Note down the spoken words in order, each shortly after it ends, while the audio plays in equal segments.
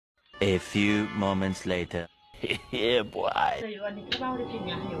A few moments later. Yeah, boy.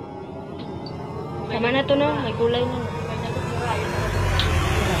 Tama na to, no? May kulay na.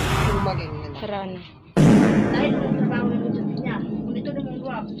 Saran. Dahil mo trabaho mo sa niya. Kung ito na mong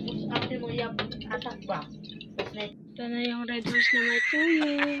luwag, after mo yung atak ba? Ito na yung Redhorse na may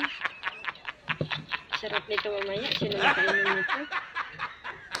tuyo. Sarap nito mamaya. Sino makainin nito?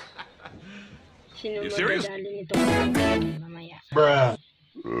 Sino madadali nito mamaya? Bruh.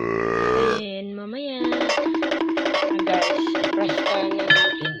 And mamaya. Guys, prasta na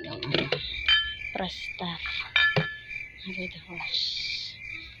natin yung prasta. Redhorse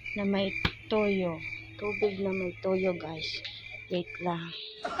na may toyo. Tubig na may toyo, guys. Wait lang.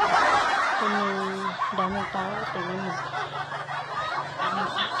 Kung daming tao, tingnan mo.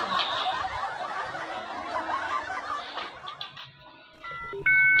 Daming tao.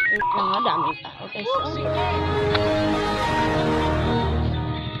 Wait lang nga, daming tao, guys.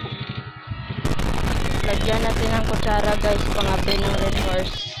 Lagyan natin ng kutsara, guys, pangabi ng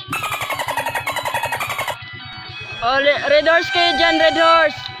Redhorse. Oh, Redhorse kayo dyan,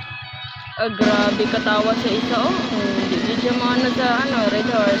 Redhorse! Ah, grabe katawa sa isa, oh. Hindi siya mana sa,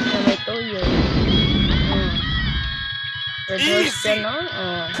 Redhorse na may toyo. Redhorse dyan, oh.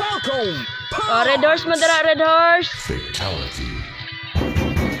 Oh, Redhorse mo dala, Redhorse! Fatality.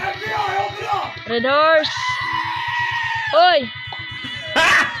 Redhorse! Oy!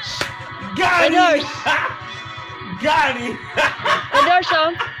 Redhorse! Gani! Redhorse,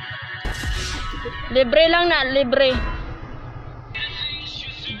 oh. Libre lang na, libre.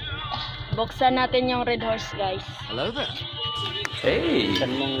 Buksan natin yung Redhorse, guys. Hello there. Hey,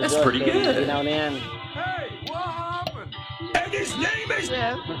 that's pretty good. Hey, what happened? And his name is...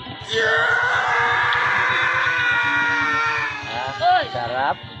 Oy!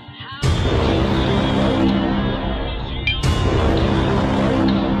 Sarap.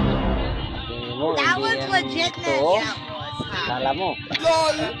 That was legit. Kala mo.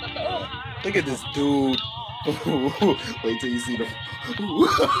 LOL! Look at this dude. Wait till you see the...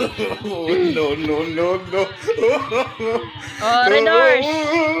 No. Oh, Redhorse!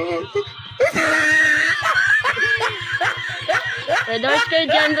 Redhorse kayo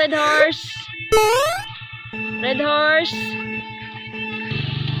dyan, Redhorse! Redhorse!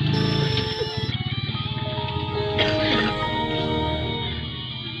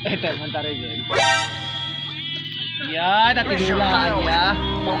 Ito, mantari dyan. Yan, natinulaan niya.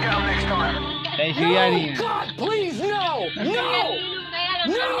 Kaya siya niya. God, please, no!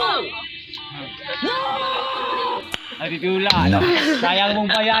 Natitulaan. Sayang mong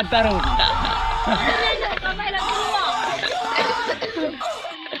payata ron.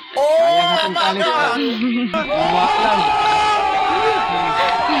 Sayang natong talit ka. Buwak lang.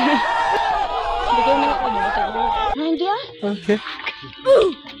 Bigay mo na ko. Hindi ah. Okay.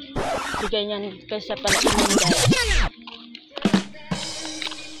 Bigay niyan kasi pala inan, guys.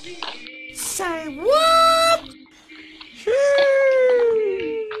 Say what?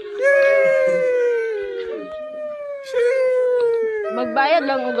 Magbayad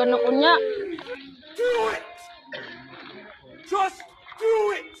lang o gano'n kunya. Do it! Just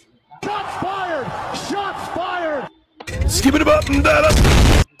do it! Shots fired! Shots fired! Skip it about and that up!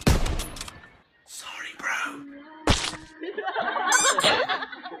 Sorry, bro.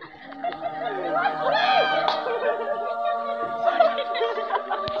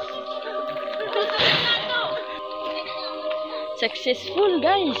 Successful,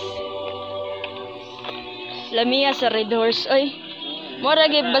 guys. Lamia sa Redhorse. Oy. Mora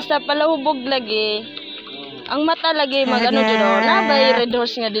lagi basta palahubog lagi. Ang mata lagi magano jud oh. Nabay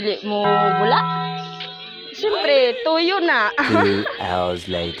Redhorse nga dili mo bula. Siyempre, tuyo na. 2 hours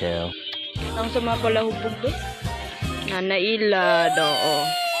later. Ang sama palahubog do. Na nailad, oo.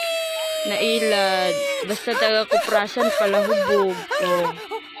 Nailad. Basta taga kuprasan palahubog. Oh.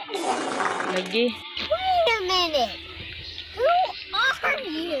 Lagi. Wait a minute. Who are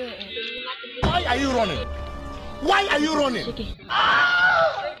you? Why are you running? Why are you running? Sige.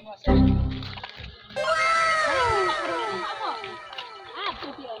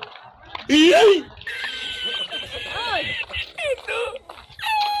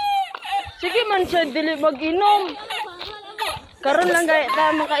 Sige man siya dili mag-inom. Karon lang gaya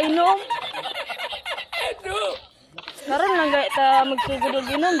ta makainom. Karon lang gaya ta magsugod og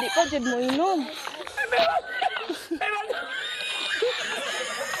inom, di pa jud mo inom.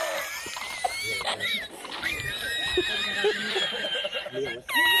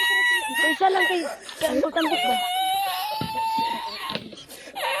 Isa lang kay tambok ba?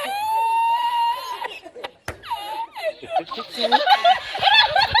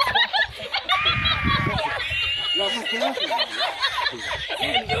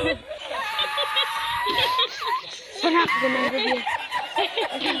 Panak, ganang gabi.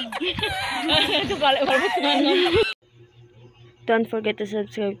 Don't forget to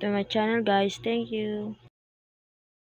subscribe to my channel, guys. Thank you.